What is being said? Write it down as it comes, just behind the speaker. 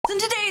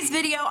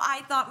video,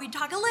 I thought we'd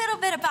talk a little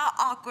bit about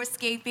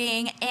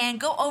aquascaping and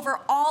go over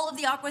all of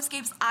the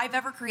aquascapes I've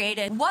ever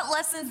created, what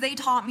lessons they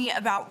taught me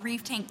about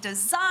reef tank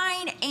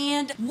design,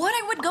 and what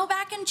I would go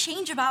back and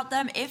change about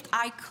them if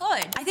I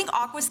could. I think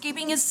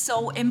aquascaping is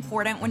so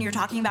important when you're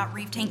talking about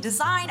reef tank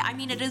design. I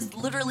mean, it is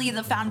literally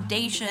the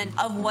foundation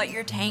of what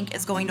your tank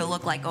is going to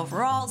look like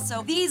overall.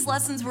 So these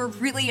lessons were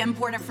really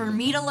important for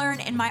me to learn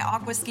in my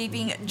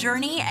aquascaping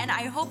journey, and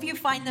I hope you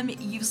find them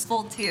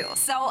useful too.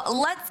 So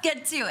let's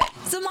get to it.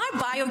 So my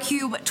BioCube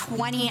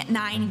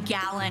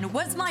 29-gallon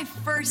was my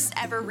first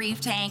ever reef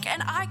tank,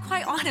 and I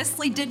quite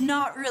honestly did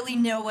not really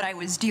know what I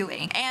was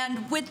doing.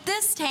 And with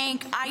this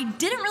tank, I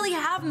didn't really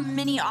have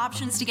many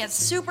options to get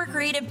super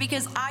creative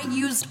because I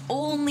used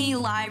only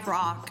live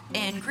rock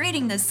in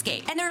creating this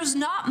scape. And there's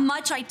not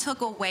much I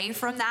took away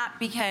from that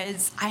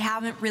because I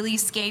haven't really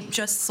scaped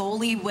just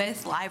solely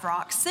with live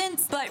rock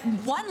since. But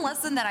one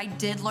lesson that I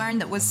did learn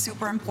that was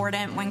super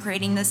important when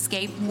creating this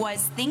scape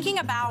was thinking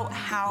about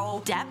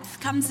how depth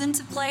comes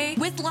into play.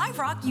 With live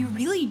rock, you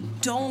really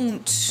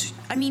don't,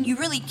 you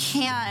really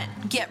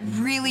can't get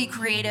really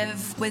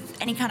creative with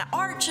any kind of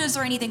arches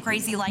or anything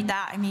crazy like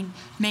that. I mean,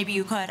 maybe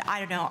you could, I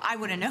don't know, I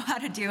wouldn't know how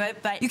to do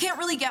it, but you can't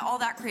really get all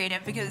that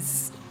creative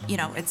because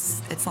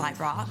it's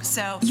live rock.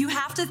 So you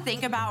have to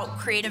think about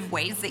creative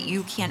ways that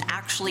you can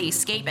actually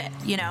scape it,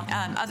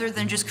 other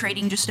than just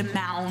creating just a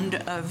mound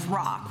of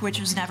rock,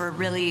 which was never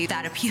really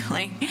that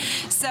appealing.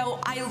 So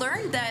I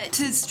learned that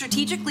to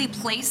strategically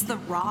place the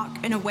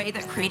rock in a way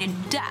that created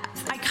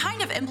depth. I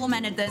kind of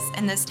implemented this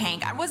in this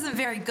tank. I wasn't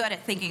very good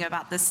at thinking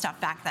about this stuff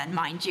back then,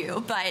 mind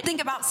you, but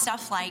think about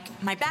stuff like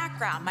my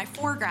background, my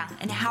foreground,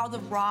 and how the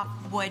rock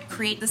would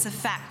create this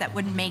effect that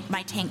would make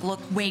my tank look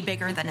way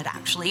bigger than it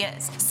actually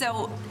is.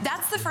 So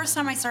that's the first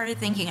time I started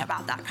thinking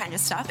about that kind of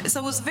stuff.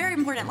 So it was a very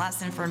important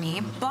lesson for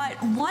me. But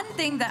one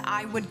thing that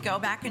I would go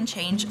back and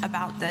change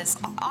about this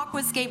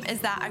aquascape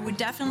is that I would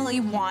definitely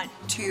want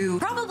to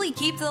probably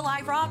keep the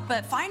live rock,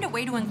 but find a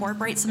way to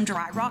incorporate some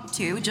dry rock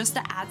too, just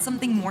to add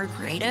something more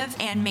creative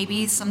and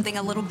maybe something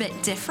a little bit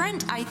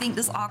different. I think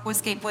this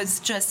aquascape was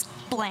just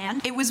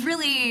bland. It was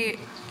really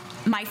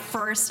my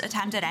first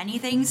attempt at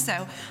anything,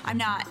 so I'm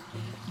not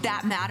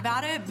that mad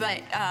about it,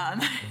 but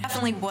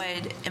definitely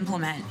would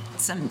implement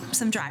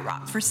some dry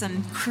rock for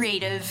some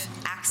creative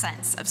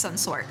accents of some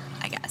sort,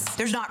 I guess.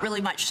 There's not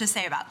really much to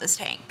say about this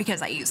tank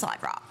because I use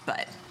live rock,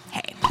 but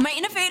hey. My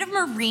Innovative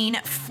Marine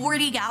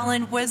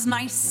 40-gallon was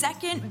my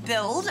second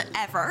build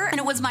ever, and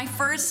it was my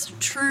first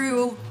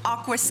true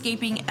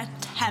aquascaping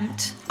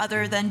attempt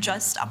other than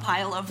just a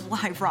pile of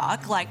live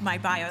rock like my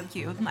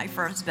BioCube, my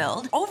first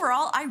build.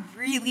 Overall, I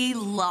really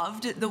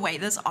loved the way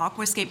this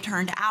aquascape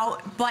turned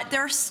out, but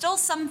there are still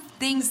some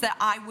things that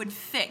I would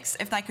fix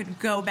if I could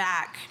go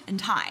back in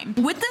time.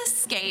 With this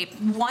scape,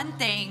 one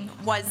thing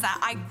was that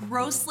I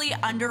grossly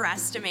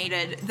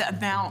underestimated the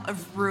amount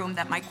of room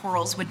that my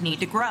corals would need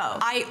to grow.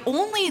 I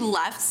only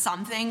left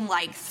something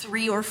like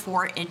 3 or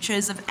 4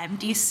 inches of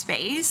empty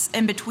space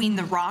in between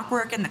the rock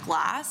work and the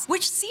glass,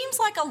 which seems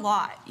like a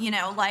lot,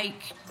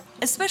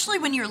 especially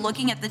when you're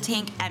looking at the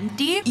tank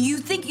empty, you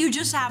think you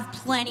just have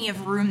plenty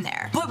of room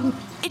there. But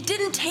it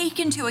didn't take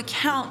into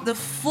account the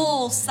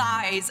full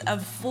size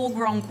of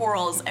full-grown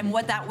corals and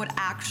what that would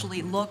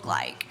actually look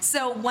like.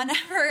 So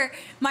whenever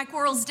my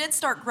corals did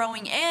start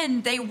growing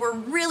in, they were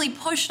really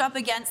pushed up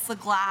against the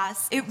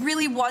glass. It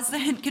really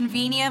wasn't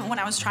convenient when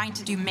I was trying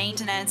to do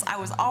maintenance. I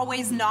was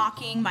always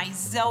knocking my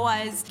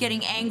zoas,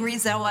 getting angry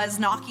zoas,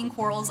 knocking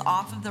corals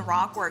off of the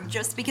rock work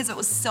just because it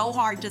was so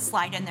hard to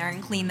slide in there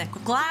and clean the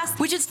glass,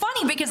 which is funny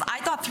because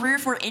I thought 3 or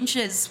 4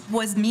 inches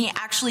was me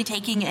actually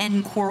taking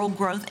in coral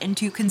growth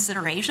into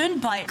consideration,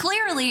 but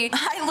clearly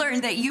I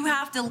learned that you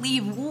have to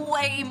leave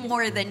way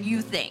more than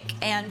you think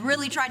and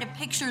really try to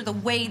picture the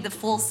way the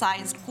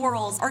full-sized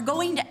corals are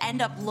going to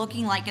end up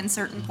looking like in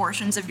certain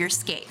portions of your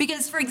scape.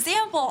 Because for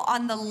example,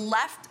 on the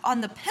left,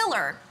 on the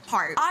pillar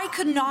part, I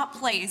could not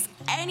place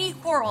any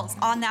corals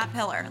on that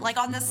pillar. Like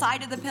on the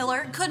side of the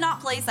pillar, could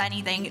not place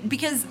anything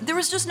because there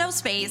was just no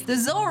space. The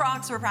Zoa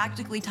rocks were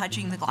practically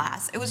touching the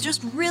glass. It was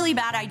just really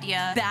bad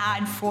idea,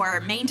 bad for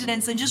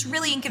maintenance, and just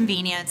really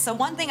inconvenient. So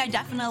one thing I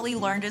definitely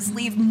learned is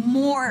leave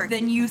more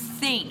than you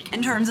think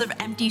in terms of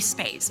empty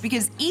space,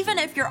 because even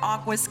if your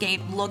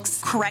aquascape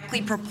looks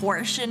correctly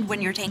proportioned when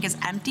your tank is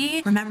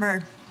empty,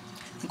 remember,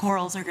 the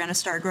corals are gonna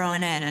start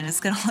growing in and it's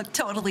gonna look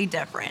totally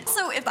different.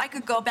 So if I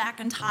could go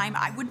back in time,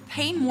 I would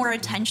pay more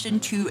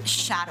attention to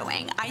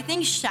shadowing. I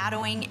think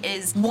shadowing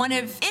is one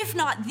of, if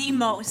not the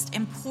most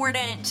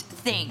important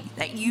thing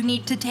that you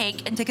need to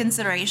take into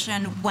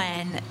consideration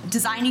when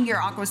designing your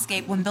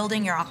aquascape, when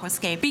building your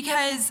aquascape.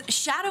 Because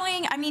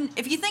shadowing,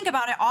 if you think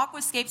about it,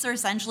 aquascapes are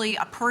essentially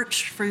a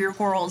perch for your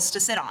corals to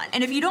sit on.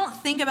 And if you don't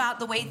think about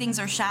the way things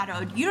are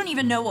shadowed, you don't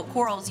even know what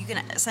corals you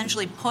can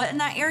essentially put in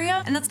that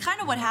area. And that's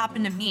kind of what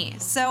happened to me.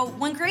 So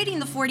when creating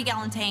the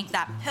 40-gallon tank,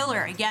 that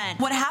pillar again,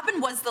 what happened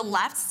was the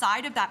left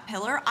side of that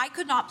pillar, I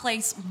could not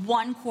place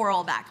one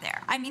coral back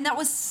there. I mean, that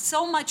was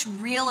so much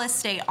real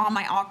estate on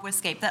my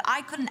aquascape that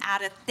I couldn't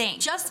add a thing,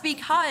 just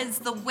because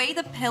the way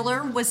the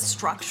pillar was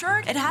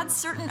structured, it had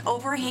certain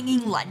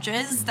overhanging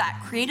ledges that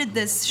created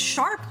this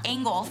sharp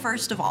angle,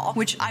 first of all,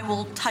 which I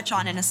will touch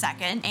on in a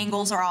second.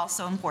 Angles are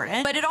also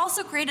important, but it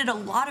also created a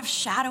lot of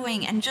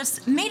shadowing and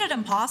just made it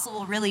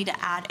impossible really to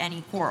add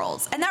any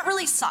corals. And that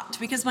really sucked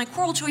because my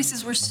coral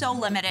choices were so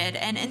limited,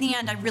 and in the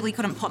end I really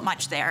couldn't put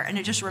much there and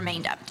it just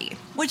remained empty,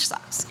 which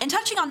sucks. And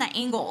touching on that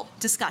angle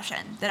discussion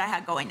that I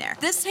had going there,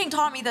 this tank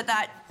taught me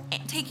that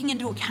taking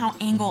into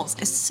account angles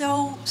is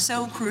so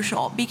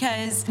crucial,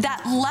 because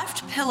that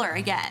left pillar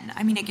again,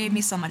 I mean, it gave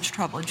me so much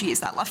trouble. Geez,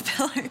 that left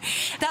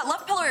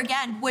pillar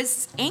again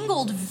was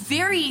angled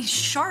very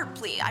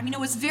sharply. I mean, it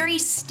was very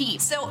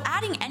steep. So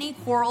adding any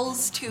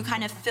corals to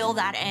kind of fill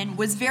that in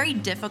was very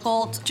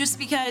difficult, just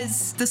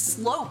because the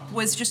slope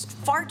was just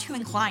far too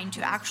inclined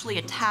to actually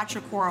attach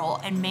a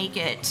coral and make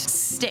it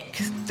stick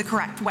the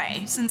correct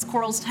way, since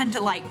corals tend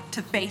to like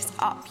to face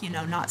up, you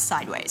know, not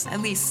sideways,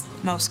 at least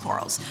most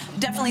corals.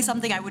 Definitely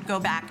something I would go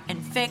back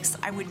and fix.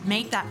 I would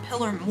make that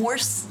pillar more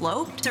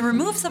sloped to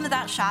remove some of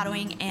that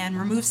shadowing and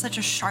remove such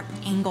a sharp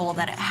angle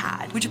that it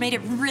had, which made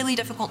it really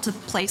difficult to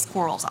place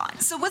corals on.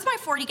 So with my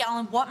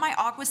 40-gallon, what my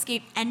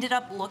aquascape ended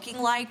up looking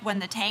like when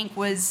the tank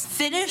was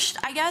finished,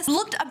 I guess,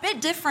 looked a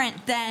bit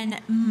different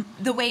than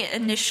the way it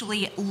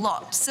initially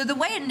looked. So the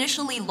way it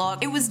initially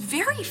looked, it was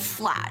very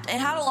flat. It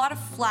had a lot of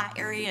flat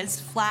areas,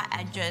 flat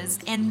edges,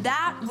 and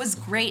that was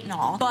great and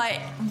all. But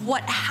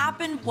what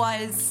happened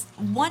was,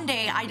 one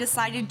day I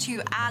decided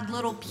to add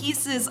little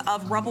pieces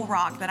of rubble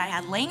rock that I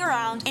had laying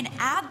around and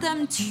add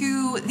them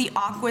to the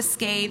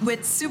aquascape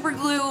with super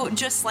glue,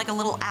 just like a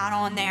little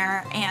add-on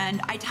there, and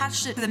I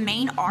attached it to the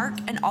main arc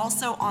and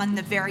also on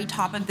the very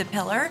top of the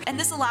pillar, and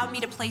this allowed me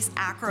to place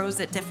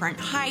acros at different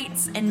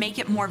heights and make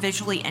it more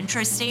visually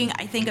interesting.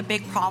 I think a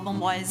big problem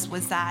was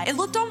that it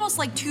looked almost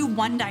like too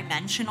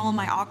one-dimensional in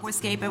my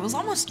aquascape. It was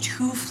almost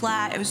too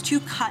flat, it was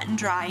too cut and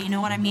dry, you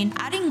know what I mean?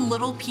 Adding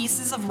little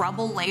pieces of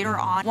rubble later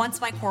on,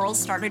 once my corals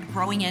started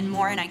growing in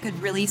more and I could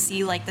really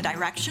see like the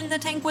direction the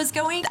tank was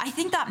going, I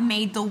think that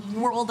made the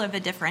world of a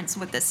difference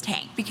with this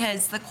tank,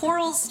 because the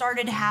corals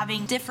started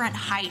having different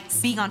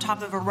heights being on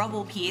top of a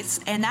rubble piece,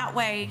 and that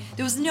way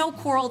there was no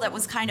coral that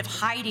was kind of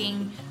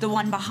hiding the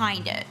one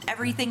behind it.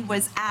 Everything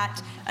was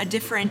at a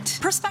different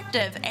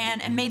perspective,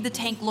 and it made the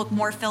tank look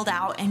more filled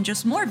out and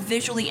just more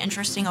visually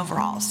interesting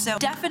overall. So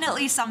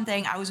definitely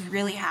something I was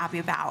really happy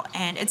about,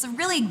 and it's a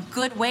really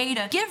good way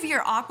to give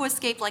your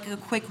aquascape like a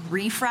quick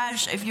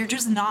refresh if you're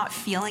just not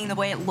feeling the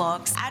way it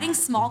looks. Adding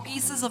small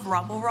pieces of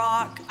rubble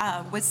rock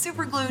with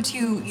super glue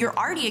to your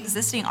already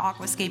existing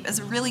aquascape is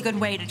a really good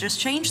way to just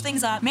change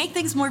things up, make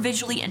things more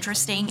visually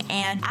interesting,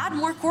 and add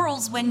more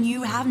corals when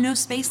you have no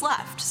space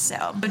left.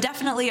 So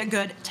definitely a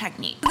good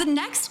technique. The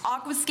next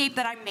aquascape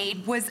that I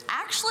made was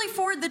actually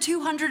for the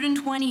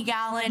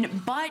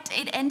 220-gallon, but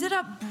it ended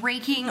up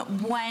breaking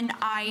when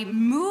I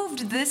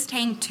moved this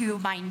tank to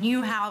my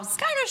new house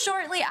kind of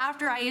shortly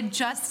after I had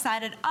just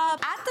set it up.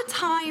 At the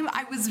time,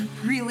 I was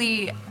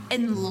really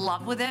in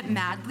love with it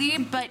madly,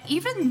 but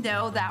even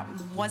though that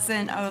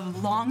wasn't a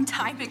long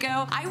time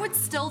ago, I would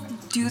still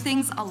do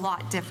things a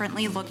lot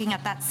differently looking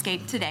at that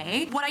scape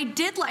today. What I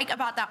did like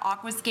about that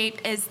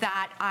aquascape is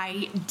that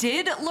I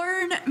did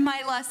learn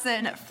my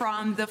lesson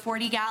from the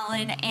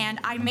 40-gallon, and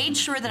I made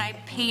sure that I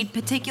paid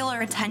particular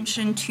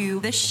attention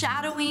to the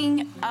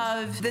shadowing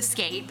of the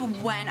scape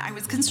when I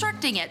was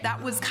constructing it.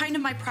 That was kind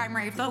of my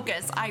primary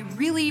focus. I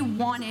really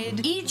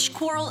wanted each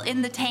coral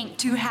in the tank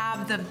to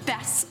have the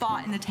best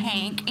spot in the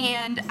tank,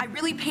 and I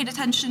really paid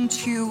attention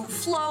to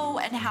flow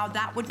and how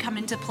that would come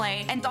into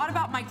play, and thought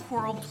about my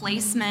coral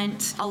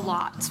placement a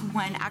lot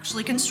when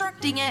actually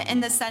constructing it,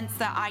 in the sense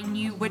that I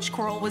knew which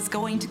coral was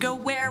going to go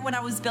where when I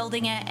was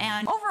building it,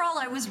 and overall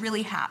I was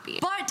really happy.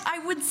 But I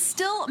would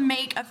still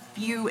make a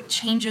few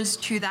changes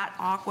to that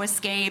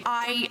aquascape.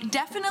 I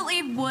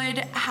definitely would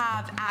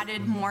have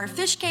added more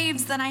fish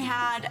caves than I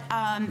had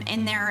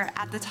in there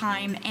at the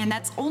time, and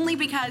that's only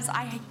because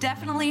I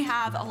definitely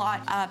have a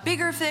lot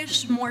bigger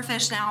fish, more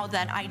fish now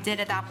than I did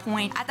at that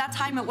point. At that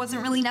time it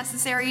wasn't really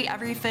necessary.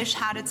 Every fish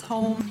had its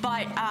home,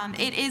 but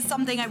it is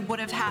something I would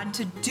have had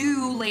to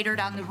do later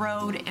down the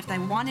road if I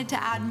wanted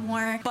to add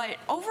more. But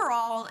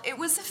overall, it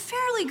was a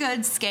fairly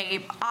good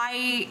scape.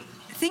 I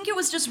think it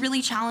was just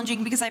really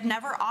challenging because I've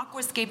never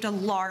aquascaped a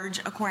large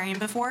aquarium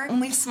before,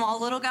 only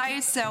small little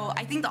guys, so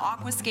I think the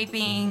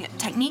aquascaping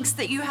techniques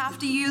that you have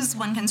to use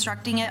when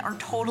constructing it are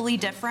totally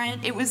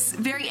different. It was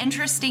very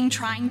interesting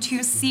trying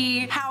to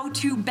see how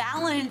to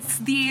balance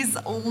these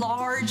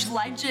large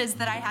ledges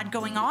that I had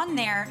going on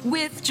there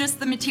with just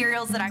the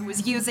materials that I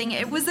was using.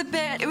 It was a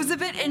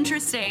bit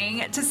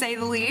interesting, to say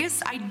the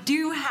least. I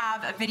do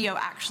have a video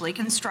actually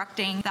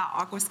constructing that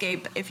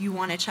aquascape if you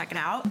want to check it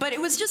out, but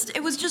it was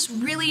just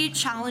really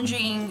challenging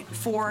challenging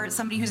for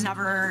somebody who's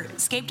never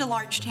scaped a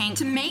large tank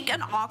to make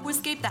an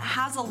aquascape that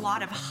has a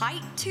lot of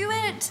height to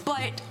it,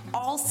 but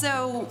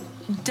also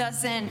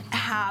doesn't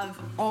have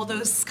all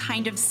those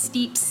kind of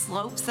steep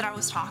slopes that I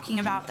was talking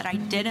about that I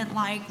didn't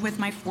like with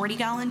my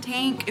 40-gallon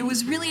tank. It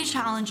was really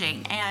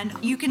challenging, and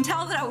you can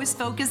tell that I was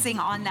focusing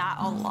on that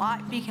a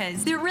lot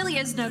because there really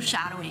is no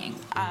shadowing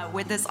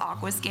with this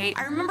aquascape.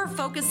 I remember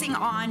focusing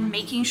on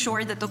making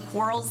sure that the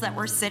corals that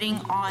were sitting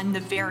on the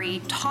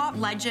very top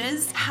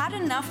ledges had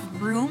enough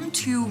room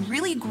to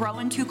really grow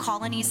into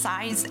colony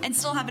size and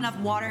still have enough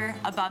water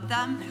above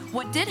them.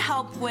 What did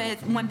help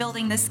with when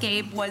building the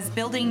scape was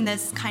building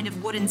this kind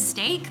of wooden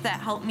stake that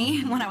helped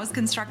me when I was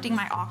constructing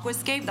my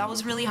aquascape. That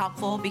was really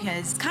helpful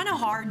because it's kind of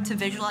hard to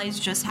visualize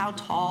just how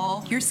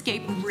tall your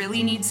scape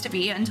really needs to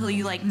be until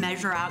you like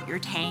measure out your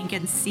tank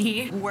and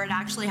see where it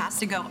actually has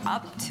to go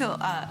up to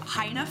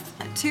high enough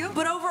to.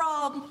 But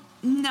overall,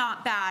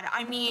 not bad.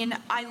 I mean,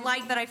 I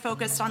like that I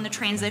focused on the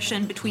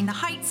transition between the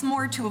heights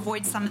more to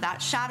avoid some of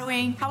that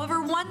shadowing.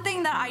 However, one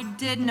thing that I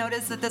did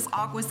notice that this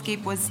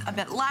aquascape was a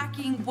bit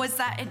lacking was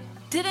that it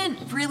didn't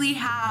really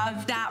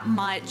have that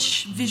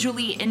much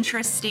visually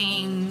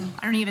interesting,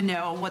 I don't even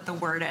know what the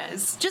word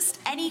is, just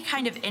any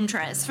kind of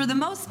interest. For the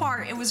most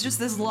part, it was just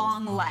this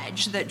long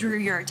ledge that drew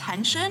your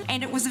attention,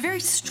 and it was a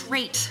very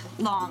straight,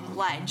 long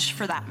ledge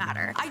for that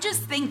matter. I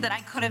just think that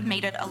I could have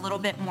made it a little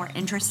bit more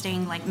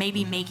interesting, like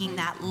maybe making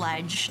that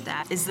ledge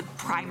that is the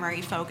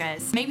primary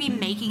focus, maybe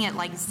making it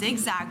like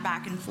zigzag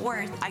back and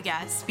forth, I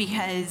guess,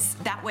 because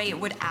that way it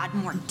would add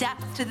more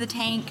depth to the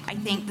tank. I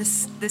think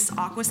this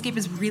aquascape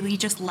is really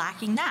just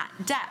lacking that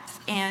depth,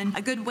 and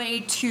a good way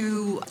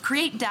to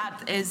create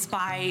depth is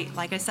by,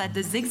 like I said,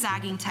 the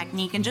zigzagging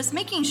technique and just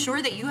making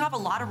sure that you have a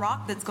lot of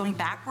rock that's going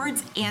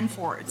backwards and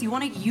forwards. You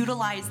want to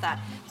utilize that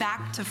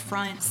back to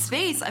front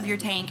space of your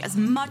tank as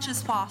much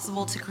as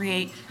possible to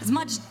create as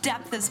much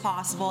depth as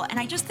possible, and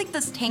I just think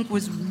this tank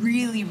was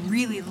really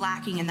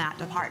lacking in that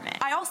department.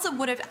 I also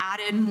would have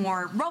added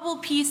more rubble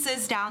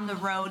pieces down the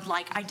road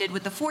like I did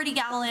with the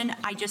 40-gallon.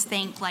 I just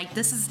think like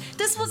this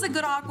was a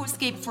good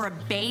aquascape for a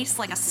base,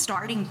 like a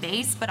starting base,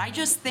 but I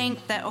just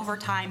think that over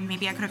time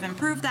maybe I could have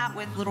improved that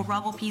with little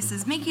rubble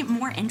pieces, making it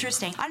more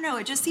interesting. I don't know,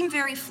 it just seemed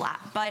very flat.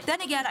 But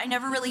then again, I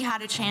never really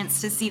had a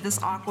chance to see this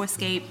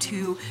aquascape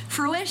to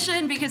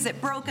fruition because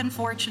it broke,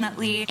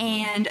 unfortunately,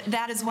 and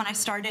that is when I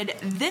started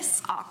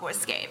this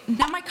aquascape.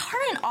 Now, my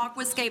current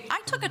aquascape,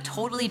 I took a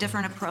totally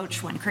different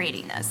approach when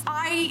creating this.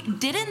 I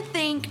didn't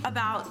think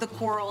about the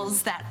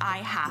corals that I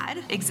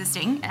had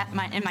existing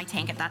in my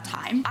tank at that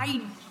time.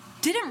 I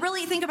didn't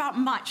really think about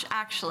much,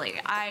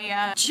 actually.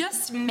 I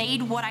just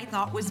made what I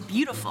thought was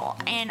beautiful,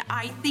 and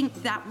I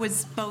think that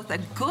was both a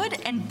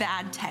good and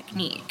bad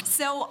technique.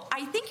 So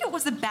I think it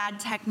was a bad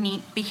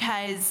technique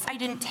because I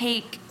didn't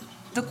take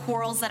the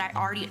corals that I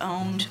already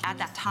owned at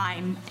that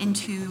time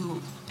into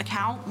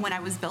account when I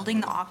was building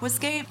the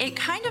aquascape. It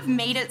kind of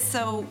made it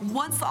so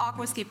once the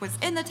aquascape was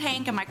in the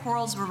tank and my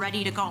corals were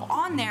ready to go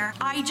on there,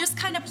 I just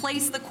kind of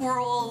placed the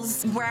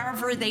corals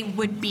wherever they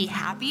would be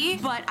happy,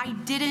 but I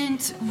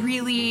didn't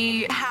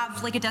really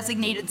have like a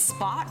designated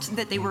spot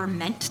that they were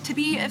meant to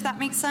be, if that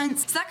makes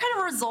sense. So that kind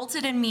of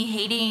resulted in me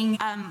hating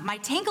my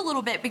tank a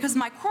little bit because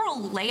my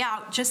coral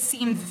layout just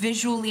seemed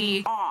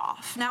visually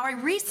off. Now, I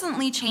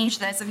recently changed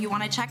this. If you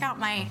want to check out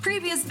my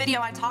previous video,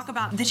 I talk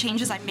about the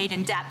changes I made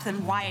in depth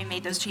and why I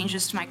made those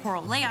changes to my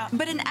coral layout.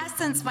 But in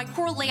essence, my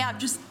coral layout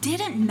just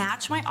didn't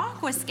match my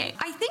aquascape.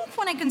 I think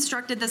when I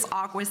constructed this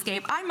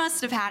aquascape, I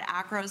must have had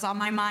acros on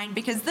my mind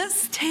because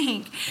this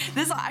tank,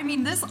 this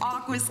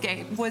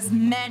aquascape was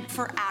meant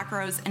for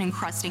acros and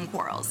encrusting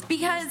corals.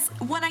 Because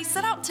when I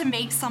set out to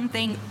make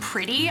something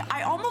pretty,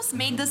 I almost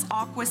made this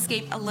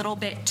aquascape a little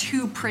bit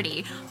too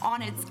pretty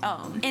on its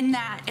own, in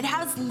that it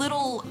has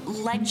little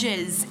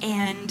ledges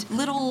and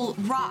little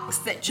rocks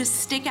that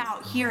just stick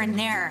out here and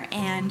there,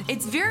 and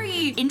it's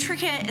very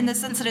intricate in the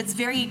sense that it's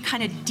very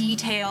kind of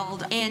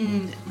detailed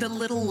in the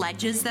little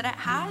ledges that it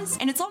has,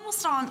 and it's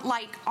almost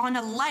on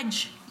a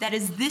ledge that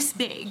is this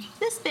big,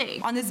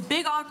 on this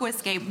big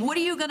aquascape. What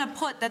are you gonna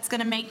put that's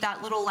gonna make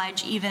that little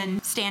ledge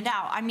even stand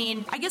out? I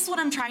mean, I guess what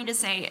I'm trying to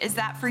say is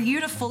that for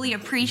you to fully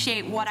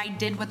appreciate what I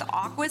did with the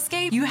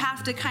aquascape, you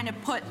have to kind of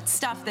put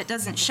stuff that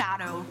doesn't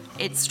shadow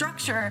its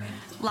structure,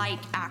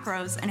 like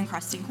acros and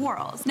encrusting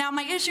corals. Now,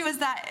 my issue is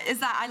that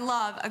I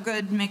love a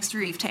good mixed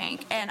reef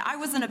tank, and I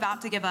wasn't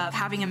about to give up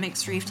having a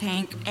mixed reef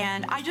tank,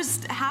 and I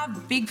just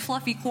have big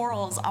fluffy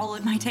corals all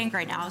in my tank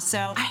right now.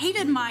 So I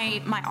hated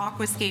my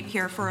aquascape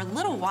here for a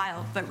little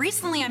while, but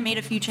recently I made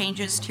a few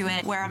changes to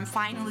it where I'm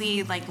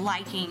finally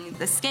liking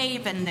the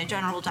scape and the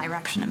general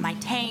direction of my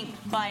tank.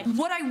 But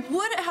what I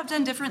would have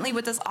done differently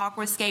with this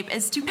aquascape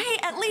is to pay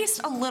at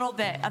least a little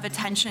bit of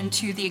attention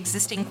to the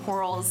existing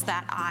corals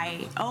that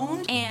I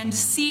own and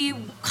see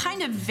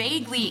kind of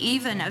vaguely,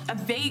 even a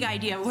vague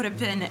idea would have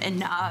been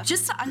enough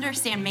just to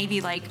understand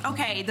maybe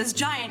okay, this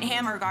giant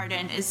hammer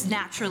garden is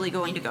naturally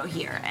going to go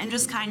here, and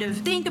just kind of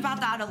think about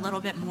that a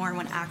little bit more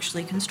when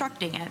actually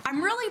constructing it.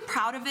 I'm really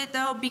proud of it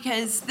though,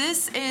 because because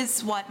this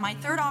is my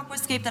third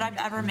aquascape that I've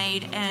ever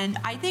made, and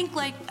I think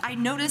like I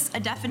noticed a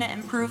definite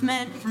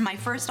improvement from my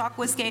first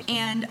aquascape,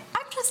 and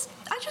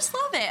I just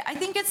love it. I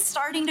think it's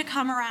starting to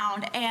come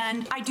around,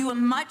 and I do a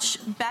much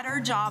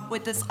better job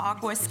with this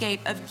aquascape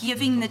of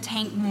giving the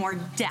tank more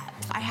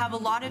depth. I have a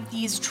lot of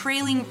these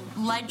trailing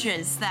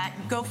ledges that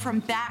go from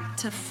back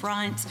to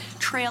front,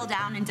 trail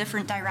down in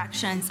different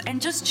directions,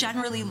 and just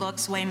generally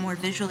looks way more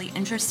visually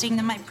interesting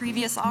than my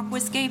previous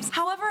aquascapes.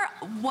 However,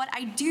 what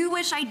I do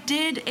wish I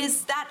did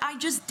is that I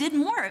just did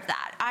more of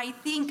that. I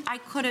think I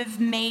could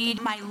have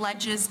made my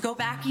ledges go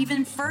back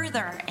even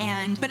further,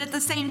 but at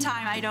the same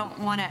time, I don't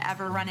want to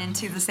ever run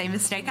into the same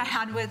mistake I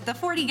had with the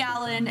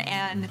 40-gallon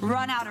and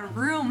run out of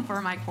room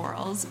for my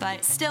corals.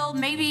 But still,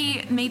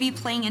 maybe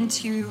playing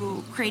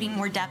into creating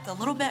more depth a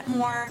little bit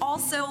more.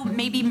 Also,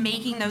 maybe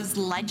making those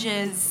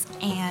ledges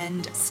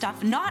and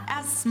stuff not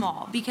as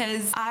small,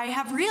 because I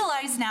have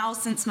realized now,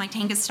 since my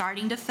tank is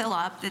starting to fill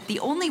up, that the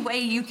only way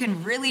you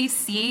can really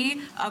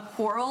see a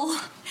coral,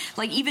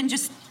 like even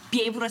just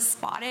be able to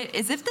spot it,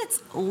 is if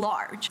it's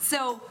large.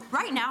 So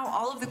right now,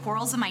 all of the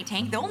corals in my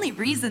tank, the only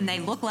reason they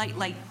look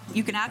like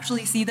you can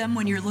actually see them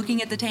when you're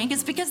looking at the tank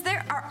is because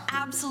there are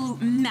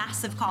absolute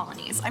massive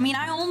colonies. I mean,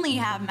 I only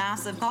have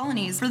massive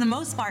colonies for the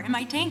most part in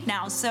my tank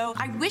now, so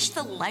I wish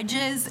the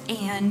ledges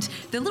and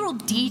the little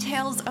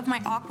details of my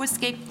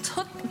aquascape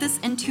took this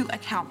into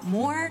account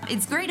more.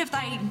 It's great if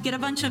I get a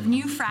bunch of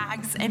new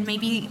frags and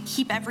maybe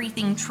keep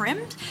everything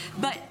trimmed,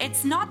 but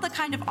it's not the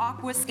kind of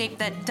aquascape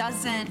that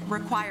doesn't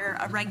require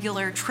a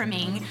regular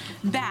trimming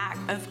back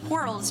of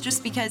corals,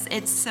 just because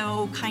it's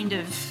so kind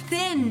of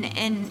thin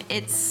in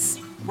its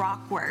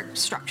rockwork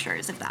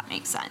structures, if that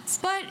makes sense.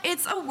 But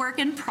it's a work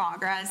in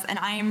progress, and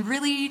I am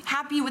really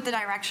happy with the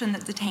direction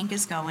that the tank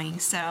is going,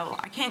 so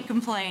I can't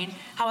complain.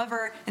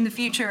 However, in the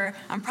future,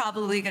 I'm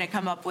probably going to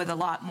come up with a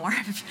lot more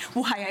of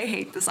why I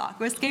hate this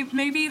aquascape,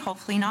 maybe.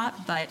 Hopefully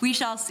not, but we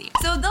shall see.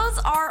 So those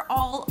are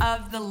all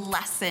of the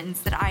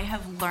lessons that I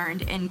have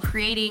learned in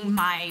creating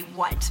my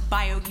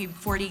BioCube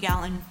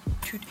 40-gallon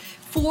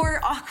 4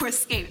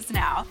 aquascapes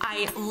now.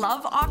 I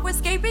love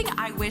aquascaping.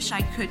 I wish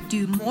I could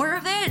do more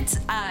of it.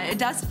 It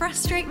does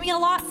frustrate me a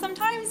lot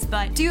sometimes,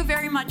 but do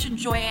very much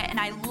enjoy it, and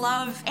I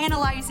love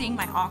analyzing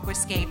my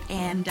aquascape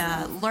and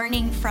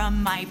learning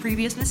from my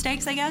previous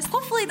mistakes, I guess.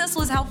 Hopefully this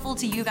was helpful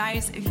to you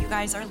guys if you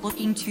guys are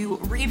looking to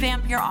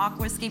revamp your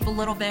aquascape a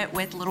little bit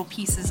with little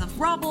pieces of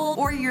rubble,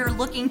 or you're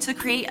looking to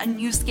create a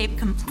new scape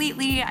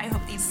completely. I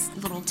hope these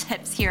little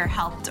tips here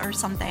helped or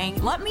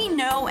something. Let me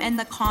know in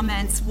the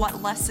comments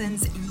what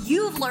lessons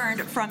you've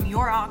learned from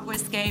your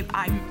aquascape.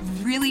 I'm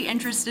really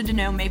interested to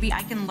know. Maybe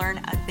I can learn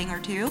a thing or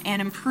two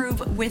and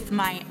improve with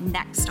my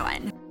next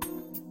one.